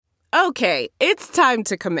Okay, it's time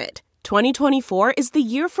to commit. 2024 is the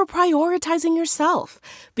year for prioritizing yourself.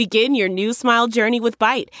 Begin your new smile journey with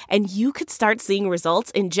Byte, and you could start seeing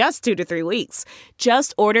results in just 2 to 3 weeks.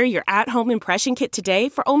 Just order your at-home impression kit today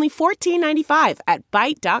for only $14.95 at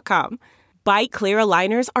Byte.com. Byte Clear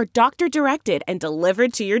aligners are doctor-directed and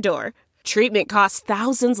delivered to your door. Treatment costs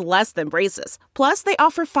thousands less than braces. Plus, they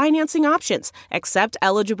offer financing options, accept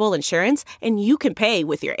eligible insurance, and you can pay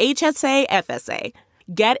with your HSA, FSA.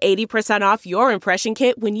 Get 80% off your impression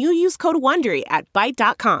kit when you use code WONDERY at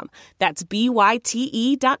Byte.com. That's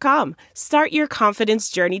BYTE.com. Start your confidence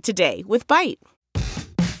journey today with Byte.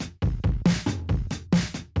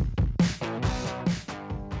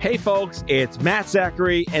 Hey folks, it's Matt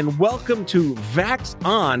Zachary, and welcome to Vax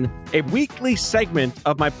On, a weekly segment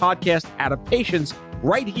of my podcast Adaptations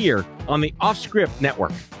right here on the Offscript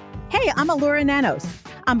Network. Hey, I'm Allura Nanos.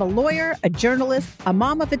 I'm a lawyer, a journalist, a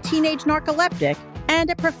mom of a teenage narcoleptic, and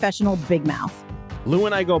a professional big mouth. Lou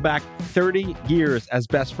and I go back 30 years as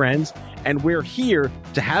best friends, and we're here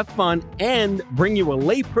to have fun and bring you a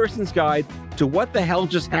layperson's guide to what the hell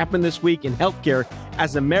just happened this week in healthcare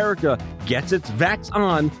as America gets its vax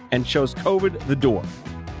on and shows COVID the door.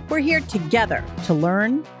 We're here together to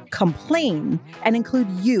learn, complain, and include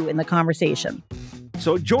you in the conversation.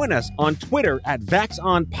 So join us on Twitter at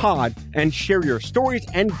VaxOnPod and share your stories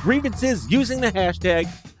and grievances using the hashtag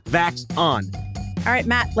VaxOn. All right,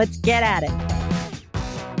 Matt, let's get at it.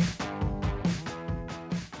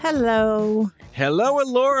 Hello. Hello,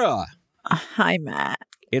 Allura. Hi, Matt.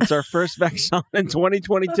 It's our first Vax On in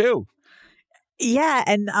 2022. Yeah,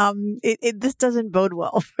 and this doesn't bode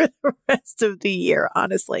well for the rest of the year,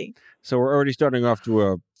 honestly. So we're already starting off to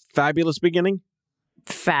a fabulous beginning?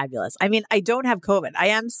 Fabulous. I mean, I don't have COVID. I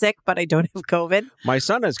am sick, but I don't have COVID. My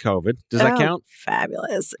son has COVID. Does that count?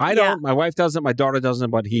 Fabulous. I don't. My wife doesn't. My daughter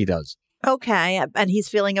doesn't, but he does. Okay. And he's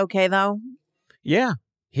feeling okay, though? Yeah.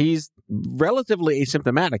 He's relatively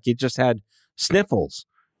asymptomatic. He just had sniffles.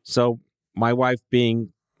 So my wife,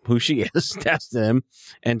 being who she is, tested him.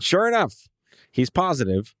 And sure enough, he's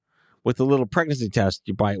positive with the little pregnancy test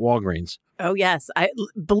you buy at Walgreens. Oh, yes.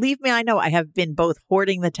 Believe me, I know. I have been both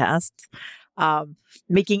hoarding the tests,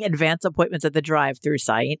 making advance appointments at the drive-through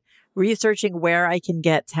site, researching where I can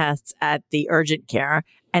get tests at the urgent care.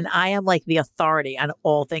 And I am like the authority on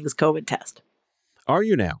all things COVID test. Are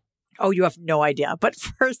you now? Oh, you have no idea. But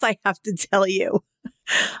first, I have to tell you.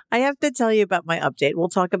 I have to tell you about my update. We'll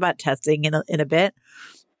talk about testing in a bit.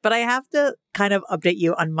 But I have to kind of update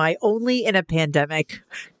you on my only in a pandemic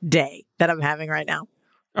day that I'm having right now.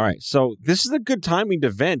 All right. So this is a good timing to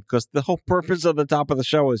vent because the whole purpose of the top of the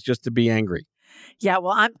show is just to be angry. Yeah,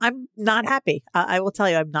 well, I'm not happy. I will tell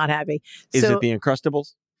you, I'm not happy. Is it the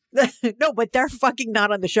Uncrustables? No, but they're fucking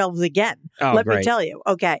not on the shelves again. Oh, Let great. me tell you.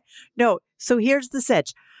 Okay. No. So here's the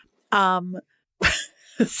sitch.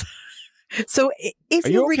 So if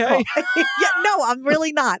you recall, okay? yeah, no, I'm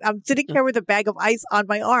really not. I'm sitting here with a bag of ice on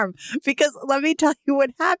my arm because let me tell you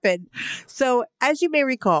what happened. So as you may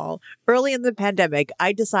recall, early in the pandemic,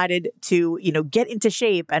 I decided to, get into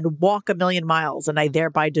shape and walk 1,000,000 miles, and I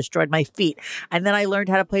thereby destroyed my feet. And then I learned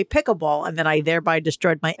how to play pickleball, and then I thereby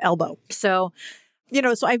destroyed my elbow. So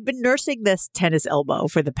so I've been nursing this tennis elbow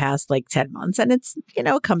for the past 10 months, and it's,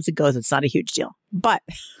 it comes and goes. It's not a huge deal. But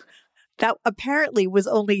that apparently was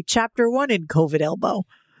only chapter 1 in COVID elbow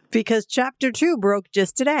because chapter 2 broke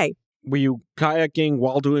just today. Were you kayaking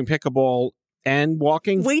while doing pickleball and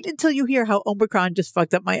walking? Wait until you hear how Omicron just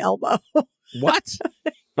fucked up my elbow. What?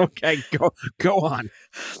 Okay, go on.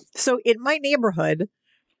 So in my neighborhood,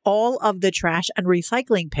 all of the trash and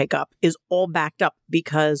recycling pickup is all backed up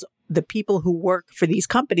because the people who work for these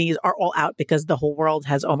companies are all out because the whole world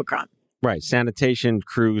has Omicron. Right. Sanitation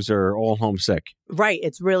crews are all homesick. Right.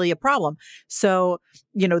 It's really a problem. So,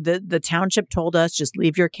 the township told us just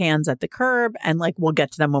leave your cans at the curb and we'll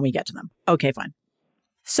get to them when we get to them. Okay, fine.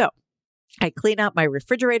 So I clean out my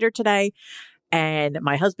refrigerator today and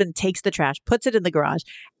my husband takes the trash, puts it in the garage,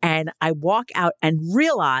 and I walk out and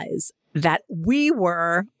realize that we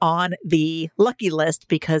were on the lucky list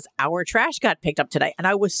because our trash got picked up today. And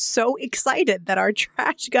I was so excited that our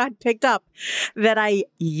trash got picked up that I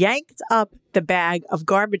yanked up the bag of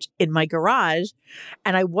garbage in my garage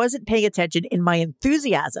and I wasn't paying attention in my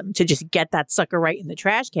enthusiasm to just get that sucker right in the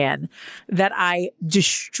trash can that I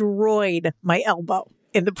destroyed my elbow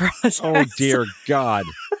in the process. Oh, dear God.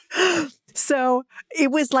 So it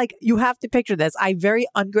was you have to picture this. I very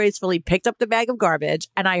ungracefully picked up the bag of garbage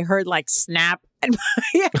and I heard snap and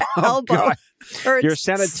my elbow hurts Your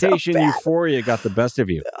sanitation so bad. euphoria got the best of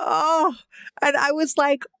you. Oh, and I was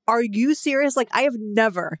like, are you serious? Like, I have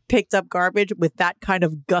never picked up garbage with that kind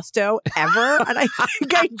of gusto ever. And I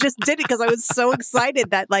think I just did it because I was so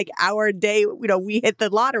excited that like our day, we hit the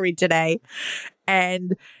lottery today.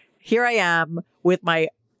 And here I am with my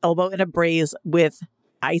elbow in a brace with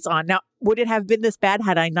ice on. Now, would it have been this bad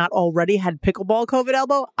had I not already had pickleball COVID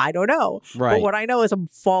elbow? I don't know. Right. But what I know is I'm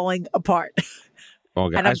falling apart. Oh,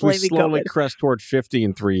 God. And I'm As we blaming slowly COVID. crest toward 50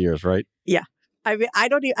 in 3 years, right? Yeah. I mean, I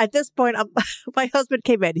don't even, at this point, my husband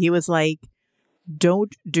came in. He was like,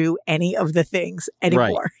 don't do any of the things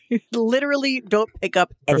anymore. Right. Literally don't pick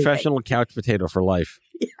up anything. Professional couch potato for life.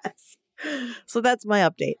 Yes. So that's my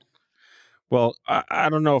update. Well, I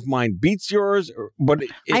don't know if mine beats yours, but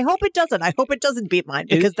I hope it doesn't. I hope it doesn't beat mine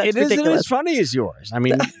because that's ridiculous. It isn't as funny as yours. I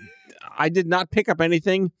mean, I did not pick up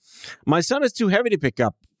anything. My son is too heavy to pick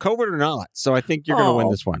up, COVID or not. So I think you're going to win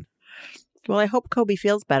this one. Well, I hope Kobe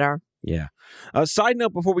feels better. Yeah. Side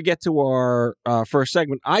note, before we get to our first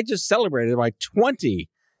segment, I just celebrated my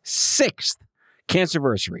 26th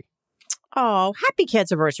cancerversary. Oh, happy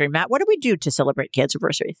cancerversary, Matt. What do we do to celebrate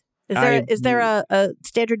cancerversaries? Is there a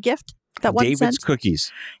standard gift? That David's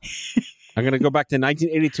Cookies. I'm going to go back to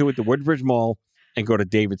 1982 at the Woodbridge Mall and go to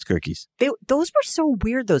David's Cookies. Those were so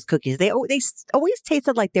weird, those cookies. They always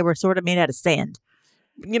tasted like they were sort of made out of sand.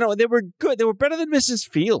 They were good. They were better than Mrs.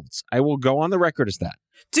 Fields. I will go on the record as that.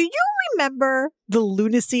 Do you remember the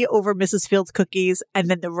lunacy over Mrs. Fields cookies and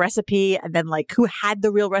then the recipe and then like who had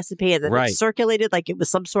the real recipe and then it circulated like it was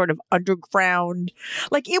some sort of underground,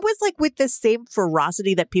 like it was like with the same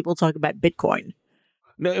ferocity that people talk about Bitcoin.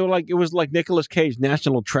 No, it was like Nicolas Cage,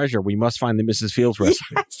 National Treasure. We must find the Mrs. Fields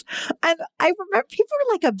recipe. Yes. And I remember people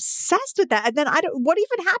were like obsessed with that. And then what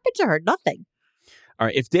even happened to her? Nothing. All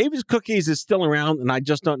right. If David's Cookies is still around and I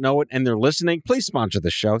just don't know it and they're listening, please sponsor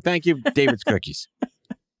the show. Thank you, David's Cookies.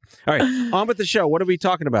 All right. On with the show. What are we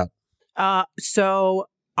talking about? So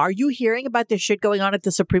are you hearing about this shit going on at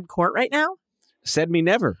the Supreme Court right now? Said me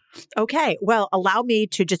never. Okay. Well, allow me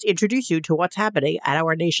to just introduce you to what's happening at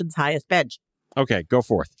our nation's highest bench. Okay, go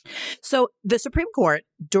forth. So the Supreme Court,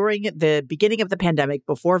 during the beginning of the pandemic,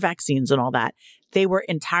 before vaccines and all that, they were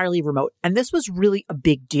entirely remote. And this was really a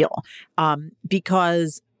big deal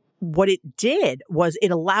because what it did was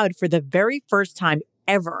it allowed for the very first time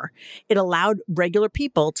ever, it allowed regular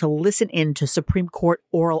people to listen in to Supreme Court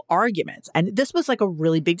oral arguments. And this was like a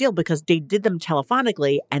really big deal because they did them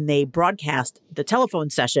telephonically and they broadcast the telephone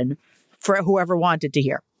session for whoever wanted to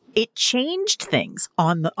hear. It changed things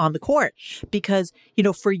on the court because,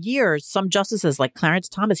 for years, some justices like Clarence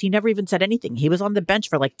Thomas, he never even said anything. He was on the bench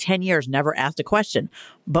for like 10 years, never asked a question.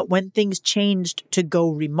 But when things changed to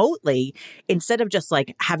go remotely, instead of just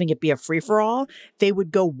like having it be a free for all, they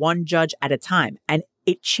would go one judge at a time. And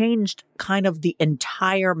it changed kind of the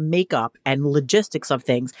entire makeup and logistics of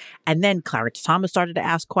things. And then Clarence Thomas started to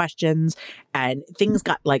ask questions and things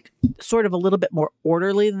got like sort of a little bit more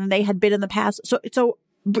orderly than they had been in the past. So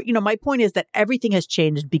my point is that everything has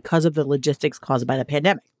changed because of the logistics caused by the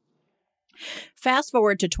pandemic. Fast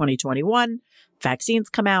forward to 2021, vaccines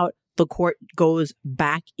come out, the court goes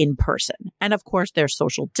back in person. And of course, there's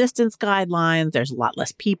social distance guidelines. There's a lot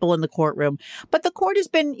less people in the courtroom. But the court has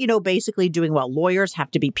been, basically doing well. Lawyers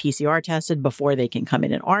have to be PCR tested before they can come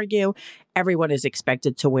in and argue. Everyone is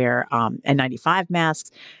expected to wear N95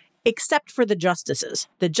 masks, except for the justices.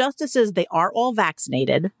 The justices, they are all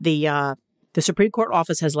vaccinated. The Supreme Court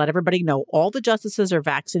office has let everybody know all the justices are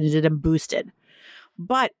vaccinated and boosted,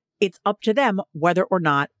 but it's up to them whether or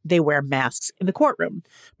not they wear masks in the courtroom.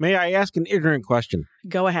 May I ask an ignorant question?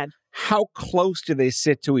 Go ahead. How close do they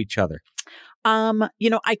sit to each other?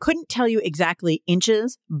 I couldn't tell you exactly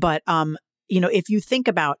inches, but, if you think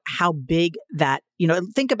about how big that,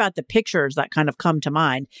 think about the pictures that kind of come to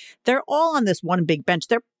mind, they're all on this one big bench.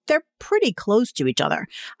 They're pretty close to each other.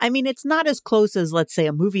 I mean, it's not as close as, let's say,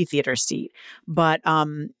 a movie theater seat, but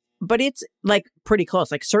it's like pretty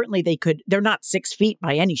close. Like certainly they're not 6 feet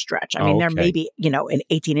by any stretch. I mean, they're maybe,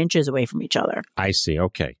 18 inches away from each other. I see.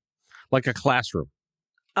 Okay. Like a classroom.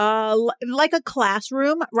 Like a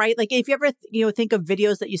classroom, right? Like if you ever, think of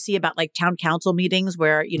videos that you see about like town council meetings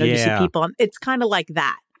where, you see people, it's kind of like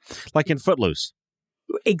that. Like in Footloose.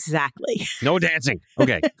 Exactly. No dancing.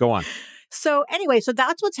 Okay, go on. So anyway, so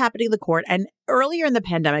that's what's happening in the court. And earlier in the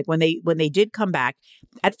pandemic, when they did come back,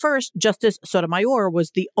 at first, Justice Sotomayor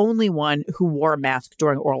was the only one who wore a mask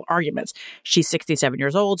during oral arguments. She's 67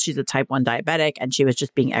 years old. She's a type 1 diabetic, and she was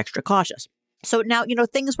just being extra cautious. So now,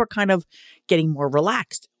 things were kind of getting more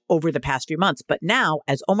relaxed over the past few months. But now,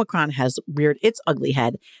 as Omicron has reared its ugly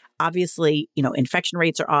head, obviously, infection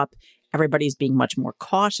rates are up. Everybody's being much more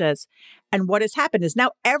cautious. And what has happened is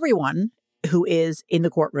now everyone who is in the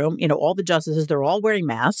courtroom, all the justices, they're all wearing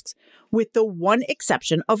masks, with the one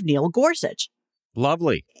exception of Neil Gorsuch.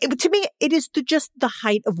 Lovely. To me, it is just the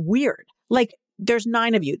height of weird. Like, there's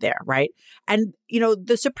 9 of you there, right? And,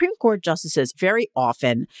 the Supreme Court justices very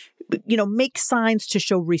often, make signs to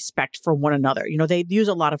show respect for one another. They use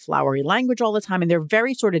a lot of flowery language all the time, and they're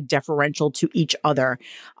very sort of deferential to each other.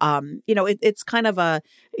 It's kind of a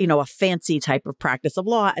fancy type of practice of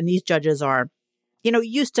law. And these judges are,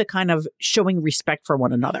 used to kind of showing respect for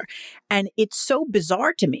one another. And it's so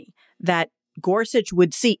bizarre to me that Gorsuch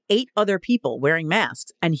would see 8 other people wearing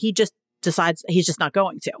masks, and he just decides he's just not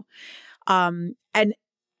going to. And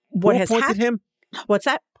what has happened? Him? What's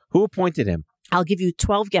that? Who appointed him? I'll give you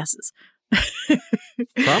 12 guesses.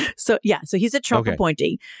 Trump? So he's a Trump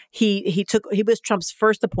appointee. He was Trump's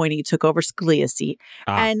first appointee. He took over Scalia's seat.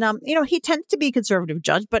 And, he tends to be a conservative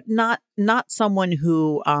judge, but not someone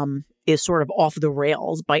who, is sort of off the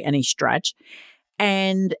rails by any stretch.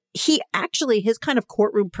 And his kind of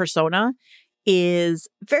courtroom persona is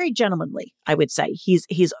very gentlemanly, I would say.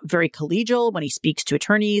 He's very collegial when he speaks to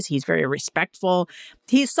attorneys. He's very respectful.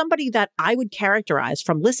 He's somebody that I would characterize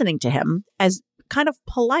from listening to him as kind of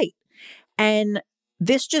polite. And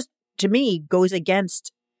this just, to me, goes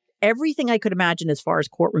against everything I could imagine as far as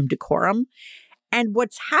courtroom decorum. And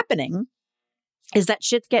what's happening is that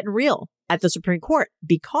shit's getting real at the Supreme Court,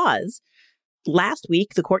 because last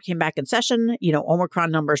week the court came back in session. Omicron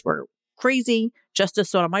numbers were crazy. Justice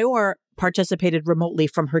Sotomayor participated remotely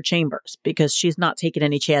from her chambers because she's not taken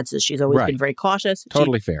any chances. She's always been very cautious.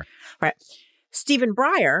 Totally fair. Right. Stephen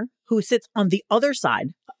Breyer, who sits on the other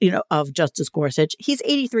side, of Justice Gorsuch, he's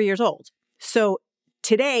 83 years old. So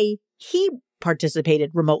today he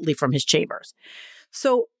participated remotely from his chambers.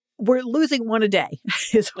 So we're losing one a day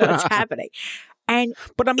is what's happening.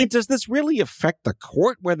 But I mean, does this really affect the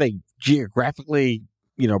court where they geographically,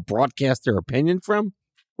 broadcast their opinion from?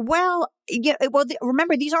 Well,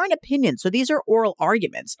 remember, these aren't opinions. So these are oral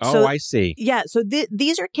arguments. Oh, so, I see. Yeah. So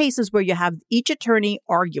these are cases where you have each attorney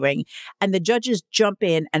arguing and the judges jump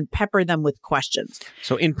in and pepper them with questions.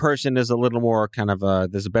 So in person is a little more kind of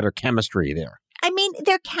there's a better chemistry there. I mean,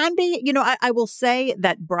 there can be, I will say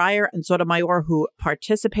that Breyer and Sotomayor, who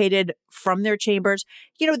participated from their chambers,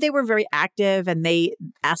 they were very active and they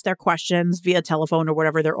asked their questions via telephone or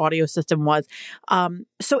whatever their audio system was.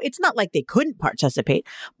 So it's not like they couldn't participate.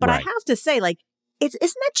 But I have to say, isn't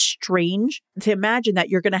that strange to imagine that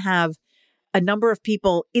you're going to have a number of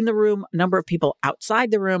people in the room, a number of people outside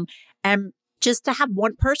the room, and just to have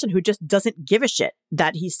one person who just doesn't give a shit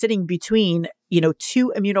that he's sitting between,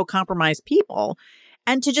 2 immunocompromised people,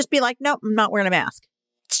 and to just be like, no, I'm not wearing a mask.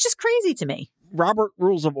 It's just crazy to me. Robert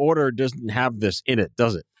Rules of Order doesn't have this in it,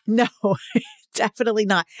 does it? No, definitely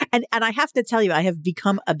not. And I have to tell you, I have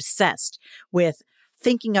become obsessed with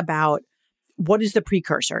thinking about what is the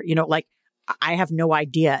precursor, I have no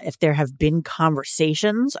idea if there have been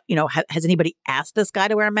conversations, has anybody asked this guy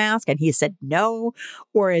to wear a mask and he said no?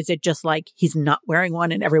 Or is it just like he's not wearing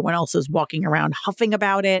one and everyone else is walking around huffing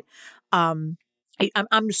about it? I'm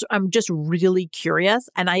just really curious.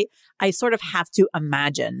 And I sort of have to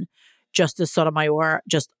imagine Justice Sotomayor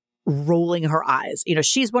just rolling her eyes.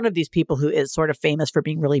 She's one of these people who is sort of famous for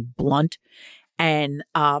being really blunt. And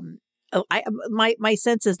my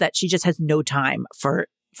sense is that she just has no time for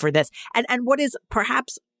this. And what is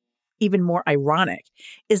perhaps even more ironic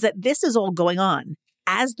is that this is all going on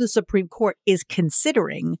as the Supreme Court is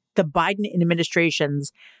considering the Biden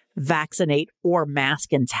administration's vaccinate or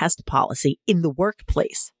mask and test policy in the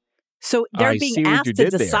workplace. So they're being asked to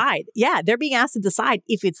decide. Yeah, they're being asked to decide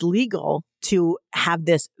if it's legal to have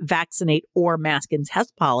this vaccinate or mask and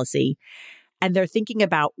test policy. And they're thinking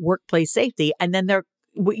about workplace safety. And then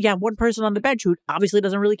one person on the bench who obviously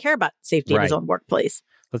doesn't really care about safety in his own workplace.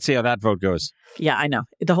 Let's see how that vote goes. Yeah, I know.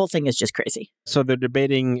 The whole thing is just crazy. So they're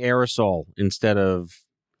debating aerosol instead of,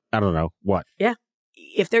 I don't know, what? Yeah.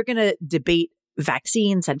 If they're going to debate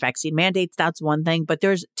vaccines and vaccine mandates, that's one thing. But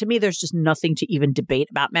to me, there's just nothing to even debate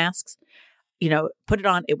about masks. Put it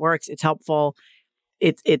on. It works. It's helpful.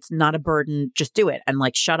 It's not a burden. Just do it and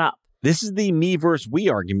shut up. This is the me versus we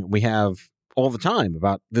argument we have all the time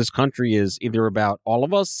about this country is either about all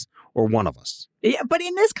of us or one of us. Yeah, but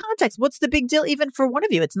in this context, what's the big deal even for one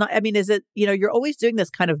of you? It's not, is it, you're always doing this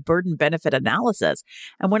kind of burden benefit analysis.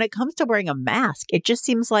 And when it comes to wearing a mask, it just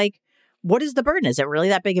seems like, what is the burden? Is it really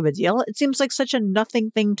that big of a deal? It seems like such a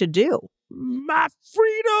nothing thing to do. My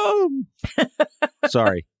freedom.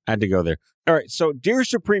 Sorry, I had to go there. All right. So, dear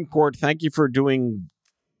Supreme Court, thank you for doing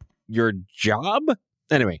your job.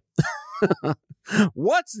 Anyway.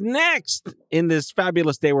 What's next in this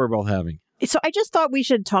fabulous day we're both having? So I just thought we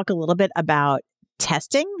should talk a little bit about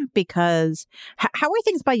testing because how are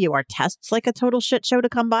things by you? Are tests like a total shit show to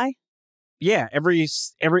come by? Yeah, every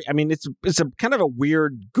I mean, it's a kind of a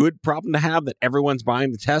weird, good problem to have that everyone's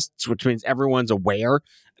buying the tests, which means everyone's aware.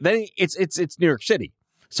 Then it's New York City.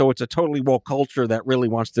 So it's a totally woke culture that really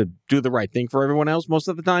wants to do the right thing for everyone else most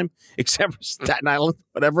of the time, except for Staten Island,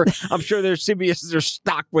 whatever. I'm sure their CVS's are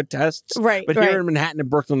stocked with tests. Right. But here in Manhattan and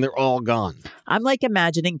Brooklyn, they're all gone. I'm like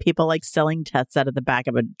imagining people like selling tests out of the back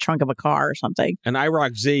of a trunk of a car or something. An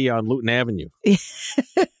IROC Z on Luton Avenue.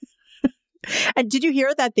 And did you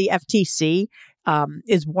hear that the FTC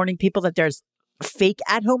is warning people that there's fake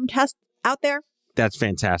at-home tests out there? That's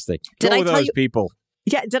fantastic. Did I tell those you- people?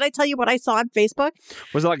 Yeah. Did I tell you what I saw on Facebook?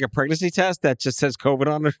 Was it like a pregnancy test that just says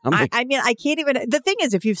COVID on it? I mean, I can't even. The thing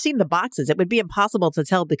is, if you've seen the boxes, it would be impossible to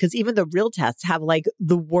tell because even the real tests have like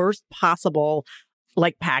the worst possible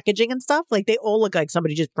like packaging and stuff. Like they all look like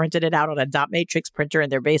somebody just printed it out on a dot matrix printer in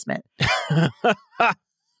their basement. I'm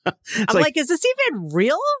like, is this even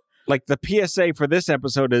real? Like the PSA for this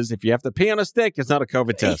episode is if you have to pee on a stick, it's not a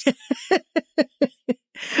COVID test.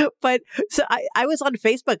 But so I was on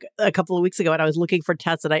Facebook a couple of weeks ago and I was looking for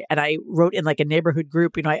tests and I wrote in like a neighborhood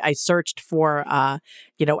group, I searched for,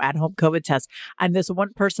 at-home COVID tests. And this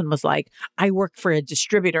one person was like, I work for a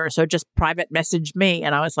distributor, so just private message me.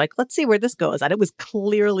 And I was like, let's see where this goes. And it was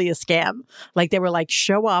clearly a scam. Like they were like,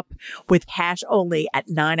 show up with cash only at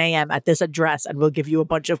 9 a.m. at this address and we'll give you a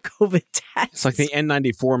bunch of COVID tests. It's like the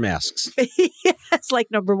N94 masks. It's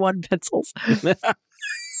like number one pencils.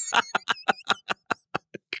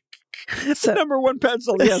 It's the number one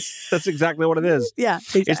pencil. Yes, that's exactly what it is. Yeah.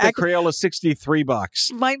 Exactly. It's the Crayola 63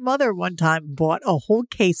 box. My mother one time bought a whole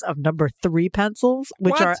case of number 3 pencils,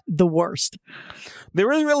 which What? are the worst. There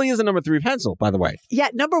really is a number 3 pencil, by the way. Yeah,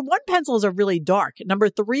 number 1 pencils are really dark. Number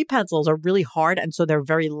 3 pencils are really hard, and so they're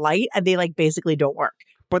very light, and they like basically don't work.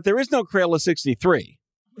 But there is no Crayola 63.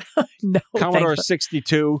 No, Commodore thanks.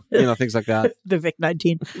 62, things like that. The VIC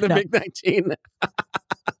 19. The No. Big 19.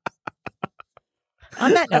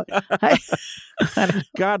 On that note, I don't know.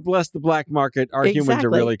 God bless the black market. Our humans are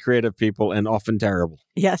Exactly. really creative people and often terrible.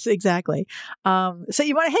 Yes, exactly. So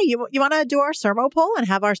you want to do our Sermo poll and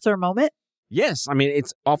have our Sir moment? Yes, I mean,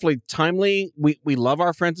 it's awfully timely. We love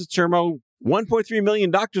our friends at Sermo. 1.3 million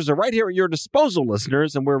doctors are right here at your disposal,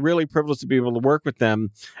 listeners, and we're really privileged to be able to work with them.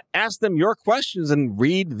 Ask them your questions and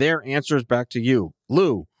read their answers back to you.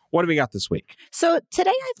 Lou, what do we got this week? So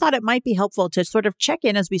today I thought it might be helpful to sort of check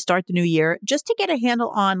in as we start the new year, just to get a handle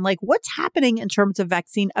on like what's happening in terms of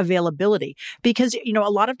vaccine availability. Because, a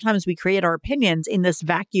lot of times we create our opinions in this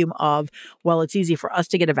vacuum of, well, it's easy for us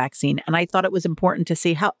to get a vaccine. And I thought it was important to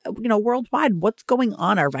see how, worldwide, what's going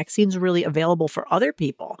on? Are vaccines really available for other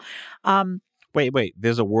people? Wait,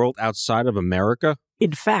 there's a world outside of America?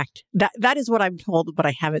 In fact, that is what I'm told, but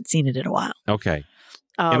I haven't seen it in a while. Okay.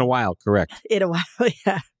 In a while, correct. In a while,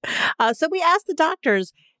 yeah. So we asked the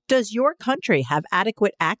doctors, does your country have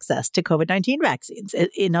adequate access to COVID-19 vaccines?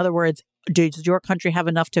 In other words, does your country have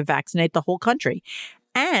enough to vaccinate the whole country?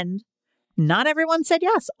 And not everyone said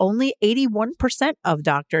yes. Only 81% of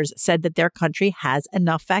doctors said that their country has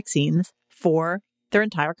enough vaccines for their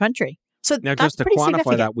entire country. So Now, that's just to pretty quantify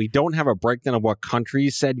significant. that, we don't have a breakdown of what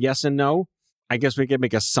countries said yes and no. I guess we can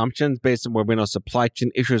make assumptions based on where we know supply chain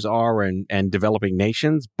issues are and developing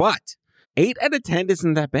nations, but 8 out of 10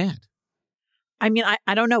 isn't that bad. I mean,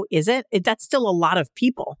 I don't know. Is it? That's still a lot of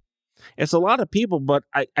people. It's a lot of people, but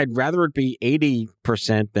I'd rather it be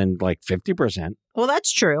 80% than like 50%. Well,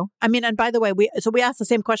 that's true. I mean, and by the way, we asked the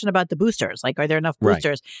same question about the boosters. Like, are there enough Right.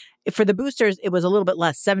 boosters? For the boosters, it was a little bit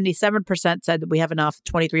less. 77% said that we have enough.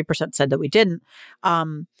 23% said that we didn't.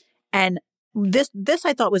 And this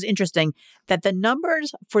I thought was interesting, that the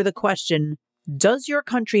numbers for the question, does your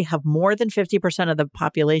country have more than 50% of the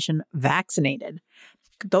population vaccinated?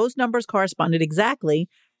 Those numbers corresponded exactly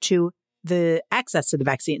to the access to the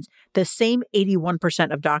vaccines. The same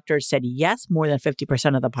 81% of doctors said yes, more than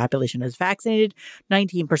 50% of the population is vaccinated,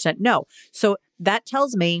 19% no. So that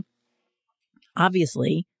tells me,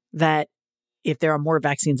 obviously, that if there are more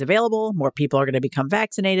vaccines available, more people are going to become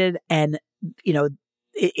vaccinated. And,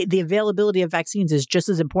 the availability of vaccines is just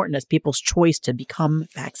as important as people's choice to become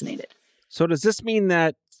vaccinated. So does this mean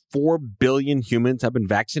that 4 billion humans have been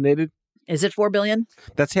vaccinated? Is it 4 billion?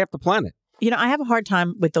 That's half the planet. I have a hard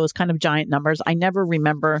time with those kind of giant numbers. I never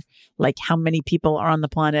remember like how many people are on the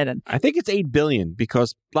planet. And I think it's 8 billion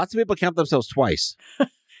because lots of people count themselves twice.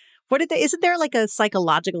 isn't there like a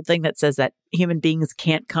psychological thing that says that human beings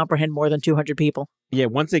can't comprehend more than 200 people? Yeah,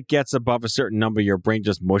 once it gets above a certain number, your brain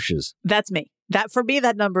just mushes. That's me. That for me,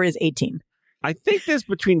 that number is 18. I think there's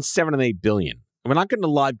between 7 and 8 billion. We're not going to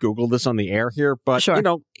live Google this on the air here, but Sure.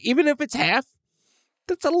 Even if it's half,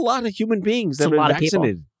 that's a lot of human beings that have been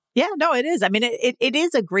vaccinated. Yeah, no, it is. I mean, it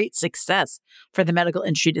is a great success for the medical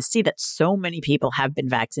industry to see that so many people have been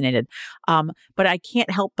vaccinated. But I can't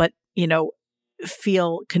help but,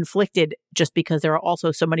 feel conflicted just because there are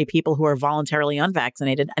also so many people who are voluntarily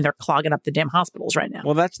unvaccinated and they're clogging up the damn hospitals right now.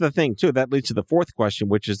 Well, that's the thing, too. That leads to the fourth question,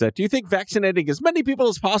 which is that do you think vaccinating as many people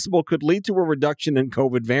as possible could lead to a reduction in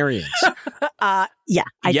COVID variants? Yeah,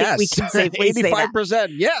 I think we can safely say that. 85%,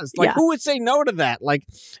 yes. Who would say no to that?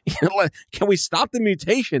 Can we stop the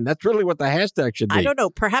mutation? That's really what the hashtag should be. I don't know.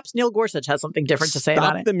 Perhaps Neil Gorsuch has something different to say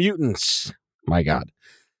about it. Stop the mutants. My God.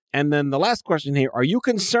 And then the last question here, are you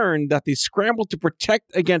concerned that the scramble to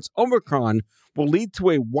protect against Omicron will lead to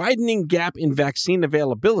a widening gap in vaccine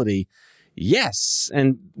availability? Yes.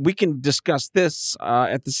 And we can discuss this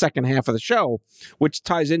at the second half of the show, which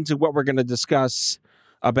ties into what we're going to discuss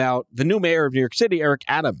about the new mayor of New York City, Eric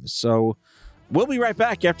Adams. So we'll be right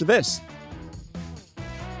back after this.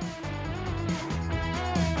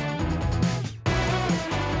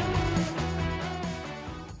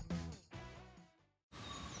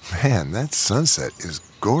 Man, that sunset is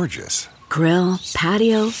gorgeous. Grill,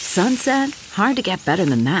 patio, sunset. Hard to get better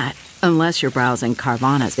than that. Unless you're browsing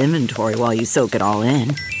Carvana's inventory while you soak it all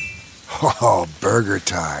in. Oh, burger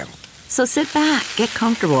time. So sit back, get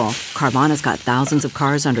comfortable. Carvana's got thousands of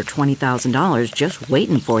cars under $20,000 just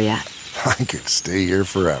waiting for you. I could stay here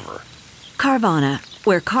forever. Carvana,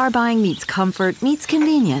 where car buying meets comfort meets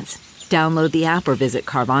convenience. Download the app or visit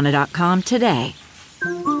Carvana.com today.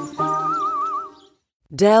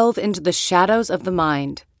 Delve into the shadows of the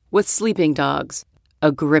mind with Sleeping Dogs,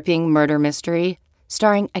 a gripping murder mystery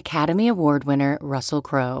starring Academy Award winner Russell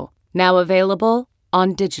Crowe. Now available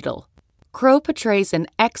on digital. Crowe portrays an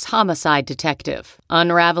ex-homicide detective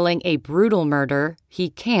unraveling a brutal murder he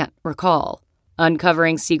can't recall.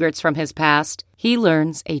 Uncovering secrets from his past, he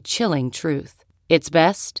learns a chilling truth. It's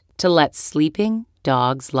best to let sleeping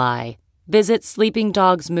dogs lie. Visit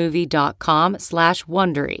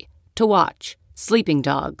sleepingdogsmovie.com/Wondery to watch Sleeping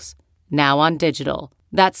Dogs, now on digital.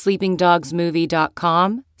 That's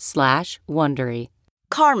sleepingdogsmovie.com/Wondery.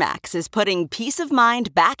 CarMax is putting peace of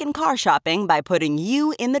mind back in car shopping by putting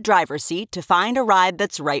you in the driver's seat to find a ride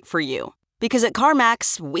that's right for you. Because at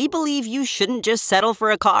CarMax, we believe you shouldn't just settle for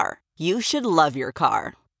a car. You should love your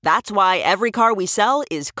car. That's why every car we sell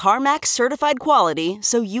is CarMax certified quality,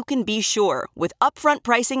 so you can be sure with upfront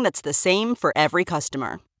pricing that's the same for every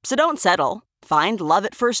customer. So don't settle. Find love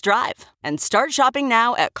at first drive and start shopping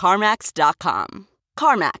now at CarMax.com.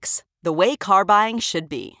 CarMax, the way car buying should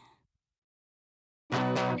be. All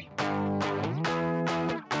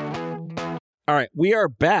right, we are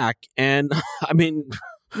back. And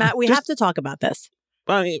Matt, we have to talk about this.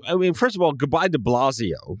 I mean, first of all, goodbye de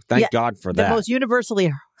Blasio. Thank God for that. The most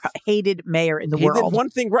universally hated mayor in the world. He did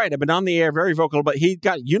one thing right. I've been on the air, very vocal, but he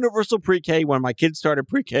got universal pre-K when my kids started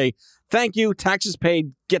pre-K. Thank you. Taxes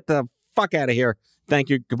paid. Get the fuck out of here. Thank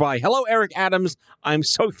you. Goodbye. Hello, Eric Adams. I'm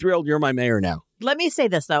so thrilled you're my mayor now. Let me say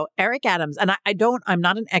this, though. Eric Adams, and I'm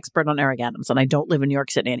not an expert on Eric Adams, and I don't live in New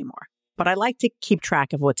York City anymore, but I like to keep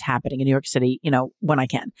track of what's happening in New York City, when I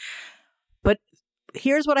can. But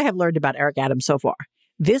here's what I have learned about Eric Adams so far.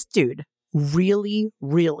 This dude really,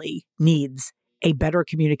 really needs a better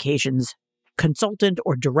communications consultant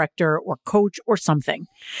or director or coach or something,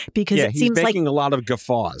 because it seems like he's making a lot of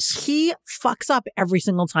guffaws. He fucks up every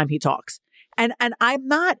single time he talks. And I'm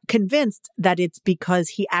not convinced that it's because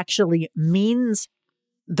he actually means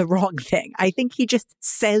the wrong thing. I think he just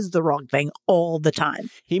says the wrong thing all the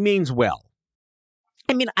time. He means well.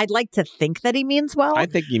 I mean, I'd like to think that he means well. I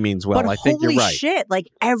think he means well. But I think you're right. Holy shit, like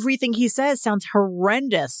everything he says sounds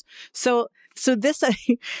horrendous. So this,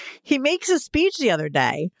 he makes a speech the other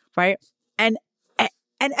day, right? And I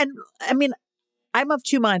mean, I'm of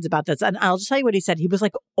two minds about this. And I'll just tell you what he said. He was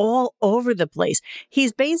like all over the place.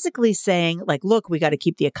 He's basically saying like, look, we got to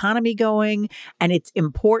keep the economy going. And it's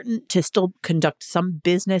important to still conduct some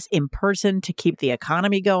business in person to keep the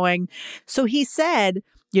economy going. So he said,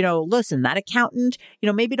 listen, that accountant,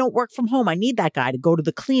 maybe don't work from home. I need that guy to go to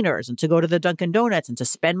the cleaners and to go to the Dunkin' Donuts and to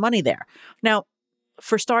spend money there. Now,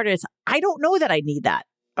 for starters, I don't know that I need that.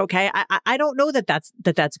 Okay. I don't know that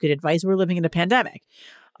that's good advice. We're living in a pandemic.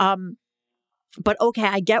 But okay,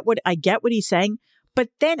 I get what he's saying, But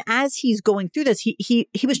then as he's going through this, he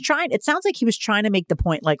was trying, it sounds like he was trying to make the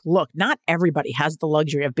point like, look, not everybody has the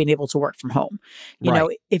luxury of being able to work from home. You know,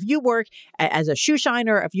 if you work as a shoe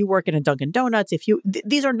shiner, if you work in a Dunkin' Donuts,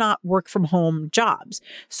 these are not work from home jobs.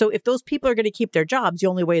 So if those people are going to keep their jobs, the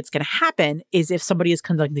only way it's going to happen is if somebody is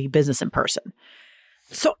conducting business in person.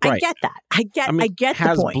 So I get that. I get the point.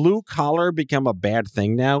 Has blue collar become a bad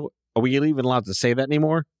thing now? Are we even allowed to say that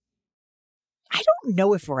anymore? I don't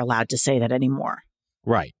know if we're allowed to say that anymore.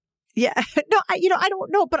 Right. Yeah. No, I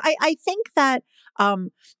don't know. But I think that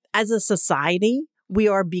as a society, we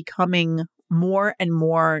are becoming more and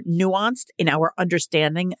more nuanced in our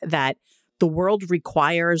understanding that the world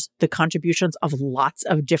requires the contributions of lots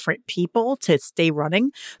of different people to stay running.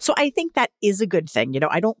 So I think that is a good thing. You know,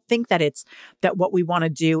 I don't think that that what we want to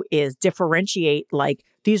do is differentiate like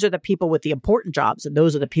these are the people with the important jobs and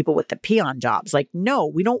those are the people with the peon jobs. Like, no,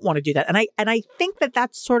 we don't want to do that. And I think that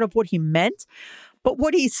that's sort of what he meant. But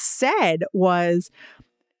what he said was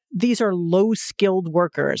these are low skilled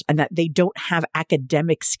workers and that they don't have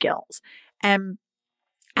academic skills. And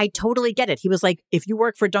I totally get it. He was like, if you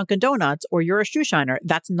work for Dunkin' Donuts or you're a shoe shiner,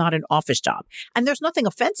 that's not an office job. And there's nothing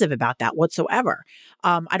offensive about that whatsoever.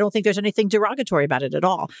 I don't think there's anything derogatory about it at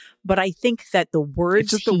all. But I think that the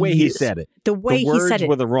words it's just the way he said it. The way he said it.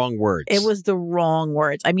 Were the wrong words. It was the wrong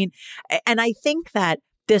words. I mean, and I think that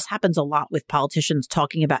this happens a lot with politicians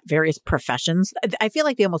talking about various professions. I feel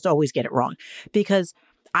like they almost always get it wrong because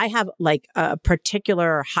I have like a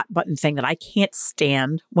particular hot button thing that I can't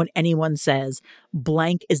stand when anyone says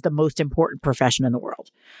blank is the most important profession in the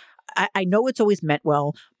world. I know it's always meant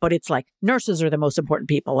well, but it's like nurses are the most important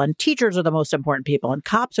people and teachers are the most important people and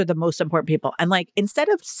cops are the most important people. And like, instead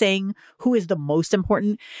of saying who is the most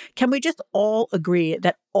important, can we just all agree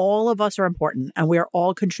that all of us are important and we are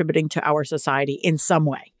all contributing to our society in some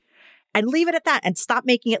way and leave it at that and stop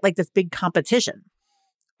making it like this big competition?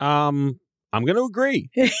 I'm going to agree.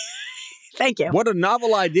 Thank you. What a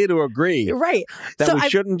novel idea to agree. Right. That so we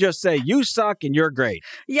shouldn't just say, you suck and you're great.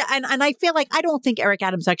 Yeah. And I feel like I don't think Eric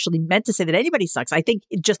Adams actually meant to say that anybody sucks. I think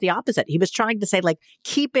just the opposite. He was trying to say, like,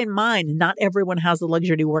 keep in mind, not everyone has the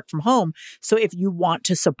luxury to work from home. So if you want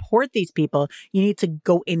to support these people, you need to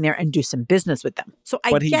go in there and do some business with them. So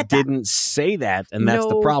I get that. But he didn't say that. And that's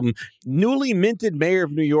the problem. Newly minted mayor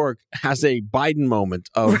of New York has a Biden moment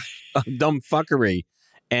of dumb fuckery.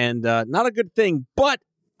 And not a good thing. But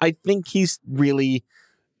I think he's really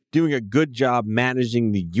doing a good job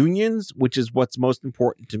managing the unions, which is what's most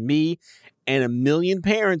important to me and a million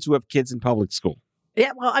parents who have kids in public school.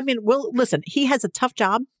 Yeah, well, I mean, listen, he has a tough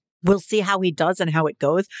job. We'll see how he does and how it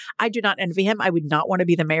goes. I do not envy him. I would not want to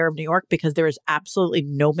be the mayor of New York because there is absolutely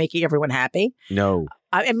no making everyone happy. No.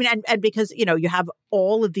 I mean, and because, you know, you have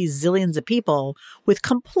all of these zillions of people with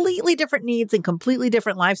completely different needs and completely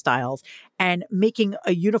different lifestyles, and making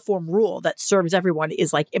a uniform rule that serves everyone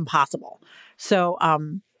is like impossible. So,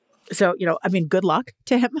 you know, I mean, good luck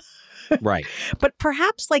to him. Right. But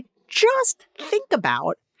perhaps like just think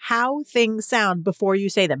about how things sound before you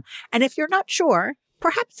say them. And if you're not sure,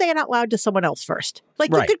 perhaps say it out loud to someone else first.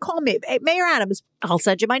 Like you could call me, hey, Mayor Adams, I'll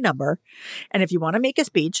send you my number. And if you want to make a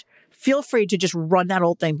speech, feel free to just run that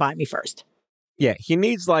old thing by me first. Yeah, he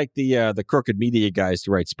needs like the crooked media guys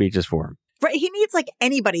to write speeches for him. Right. He needs like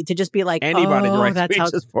anybody to just be like, anybody to write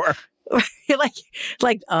speeches for him.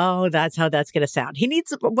 Oh, that's how that's going to sound. He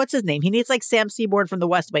needs, what's his name? He needs like Sam Seaborn from The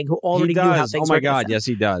West Wing, who already knew how things were. Oh my God, yes,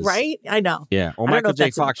 he does. Right? I know. Yeah. Or Michael J.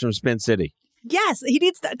 Fox from Spin City. Yes, he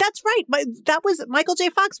needs that. That's right. That was Michael J.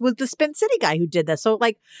 Fox was the Spin City guy who did this. So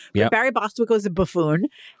like Barry Bostwick was a buffoon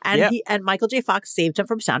and and Michael J. Fox saved him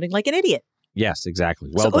from sounding like an idiot. Yes,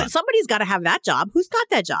 exactly. Well done. Somebody's got to have that job. Who's got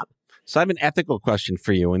that job? So I have an ethical question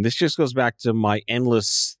for you. And this just goes back to my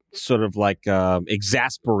endless sort of like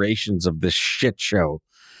exasperations of this shit show.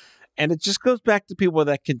 And it just goes back to people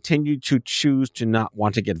that continue to choose to not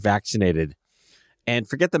want to get vaccinated. And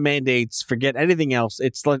forget the mandates, forget anything else.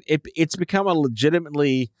 It's like it's become a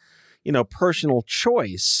legitimately, you know, personal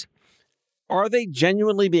choice. Are they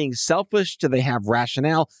genuinely being selfish? Do they have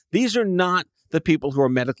rationale? These are not the people who are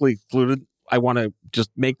medically excluded. I want to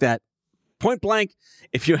just make that point blank.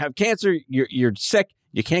 If you have cancer, you're sick,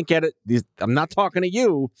 you can't get it. I'm not talking to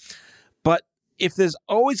you. But if there's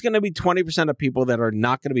always going to be 20% of people that are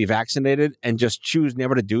not going to be vaccinated and just choose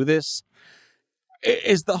never to do this,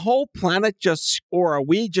 is the whole planet just, or are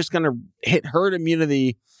we just going to hit herd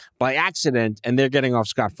immunity by accident and they're getting off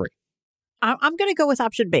scot-free? I'm going to go with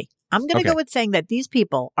option B. I'm going to go with saying that these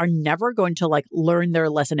people are never going to like learn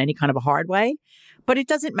their lesson any kind of a hard way. But it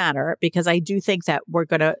doesn't matter because I do think that we're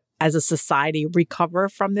going to as a society recover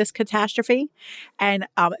from this catastrophe. And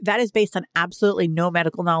that is based on absolutely no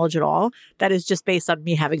medical knowledge at all. That is just based on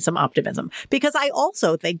me having some optimism, because I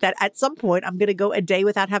also think that at some point I'm going to go a day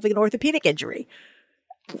without having an orthopedic injury.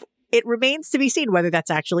 It remains to be seen whether that's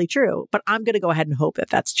actually true, but I'm going to go ahead and hope that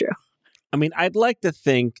that's true. I mean, I'd like to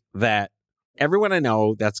think that everyone I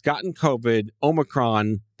know that's gotten COVID,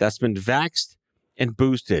 Omicron, that's been vaxxed and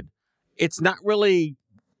boosted, it's not really,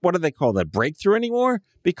 what do they call that, breakthrough anymore?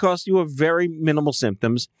 Because you have very minimal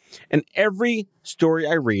symptoms. And every story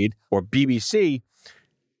I read, or BBC,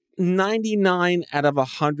 99 out of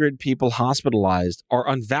 100 people hospitalized are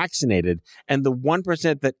unvaccinated. And the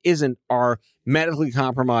 1% that isn't are medically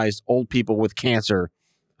compromised old people with cancer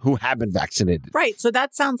who have been vaccinated. Right. So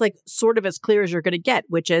that sounds like sort of as clear as you're going to get,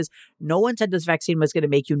 which is no one said this vaccine was going to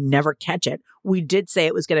make you never catch it. We did say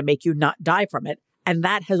it was going to make you not die from it. And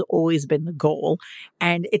that has always been the goal.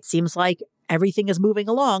 And it seems like everything is moving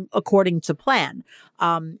along according to plan.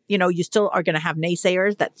 You still are going to have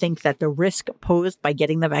naysayers that think that the risk posed by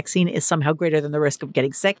getting the vaccine is somehow greater than the risk of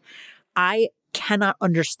getting sick. I cannot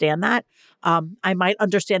understand that. I might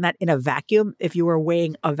understand that in a vacuum if you were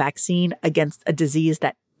weighing a vaccine against a disease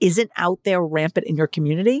that isn't out there rampant in your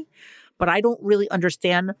community. But I don't really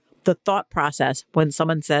understand the thought process when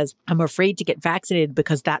someone says, I'm afraid to get vaccinated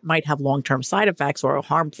because that might have long-term side effects or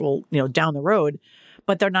harmful, down the road,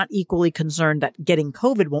 but they're not equally concerned that getting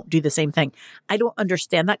COVID won't do the same thing. I don't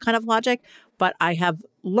understand that kind of logic, but I have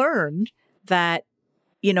learned that,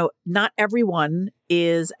 not everyone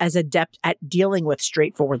is as adept at dealing with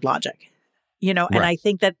straightforward logic, and I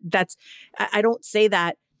think I don't say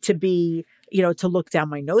that to be, to look down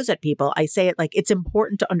my nose at people. I say it like it's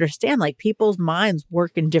important to understand, like people's minds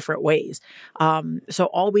work in different ways. So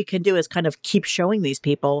all we can do is kind of keep showing these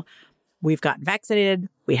people we've gotten vaccinated.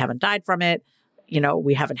 We haven't died from it.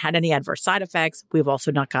 We haven't had any adverse side effects. We've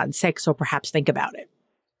also not gotten sick. So perhaps think about it.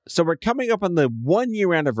 So we're coming up on the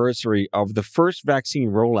 1-year anniversary of the first vaccine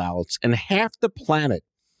rollouts, and half the planet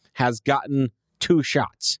has gotten 2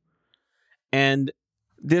 shots. And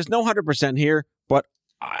there's no 100% here, but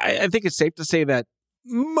I think it's safe to say that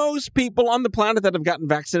most people on the planet that have gotten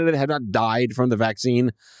vaccinated have not died from the vaccine,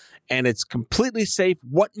 and it's completely safe.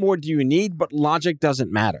 What more do you need? But logic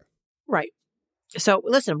doesn't matter. Right. So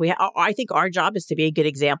listen, I think our job is to be a good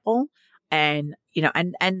example and,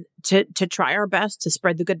 and to try our best to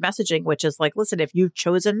spread the good messaging, which is like, listen, if you've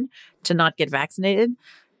chosen to not get vaccinated,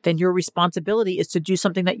 then your responsibility is to do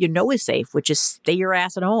something that is safe, which is stay your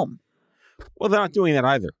ass at home. Well, they're not doing that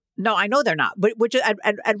either. No, I know they're not. But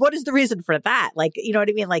and what is the reason for that? Like, you know what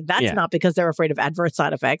I mean? Like, that's not because they're afraid of adverse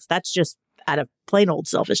side effects. That's just out of plain old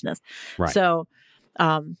selfishness. Right. So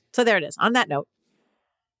there it is. On that note,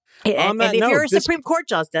 if you're a Supreme Court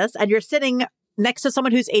justice and you're sitting next to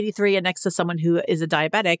someone who's 83 and next to someone who is a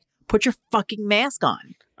diabetic, put your fucking mask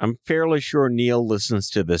on. I'm fairly sure Neil listens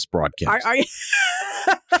to this broadcast. Are you?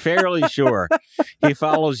 Fairly sure. He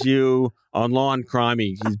follows you on Law and Crime.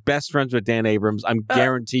 He's best friends with Dan Abrams. I'm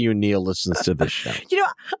guarantee you Neil listens to this show.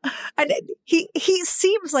 And he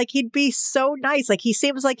seems like he'd be so nice. Like, he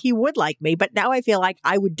seems like he would like me, but now I feel like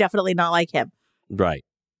I would definitely not like him. Right.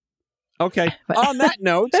 Okay. On that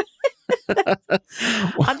note.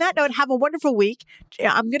 On that note, have a wonderful week.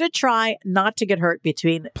 I'm going to try not to get hurt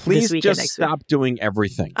between this week and next week. Please just stop doing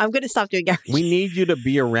everything. I'm going to stop doing everything. We need you to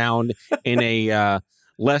be around in a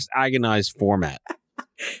less agonized format.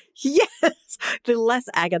 Yes, the less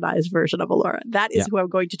agonized version of Allura. That is who I'm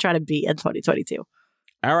going to try to be in 2022.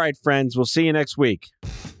 All right, friends. We'll see you next week.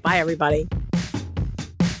 Bye, everybody.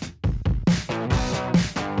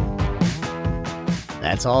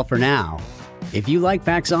 That's all for now. If you like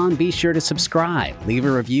Vax On, be sure to subscribe, leave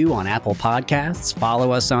a review on Apple Podcasts,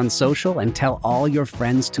 follow us on social, and tell all your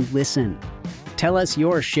friends to listen. Tell us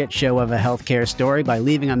your shit show of a healthcare story by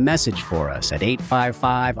leaving a message for us at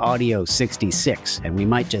 855-AUDIO-66, and we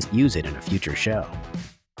might just use it in a future show.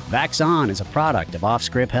 Vax On is a product of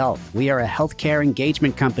Offscript Health. We are a healthcare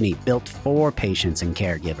engagement company built for patients and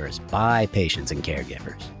caregivers by patients and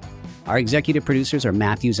caregivers. Our executive producers are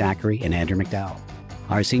Matthew Zachary and Andrew McDowell.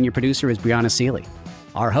 Our senior producer is Brianna Seeley.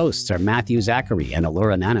 Our hosts are Matthew Zachary and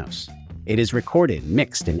Allura Nanos. It is recorded,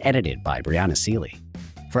 mixed, and edited by Brianna Seeley.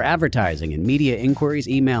 For advertising and media inquiries,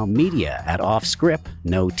 email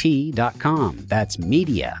media@offscript.com. That's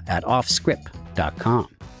media@offscript.com.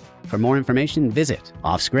 For more information, visit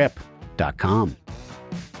offscript.com.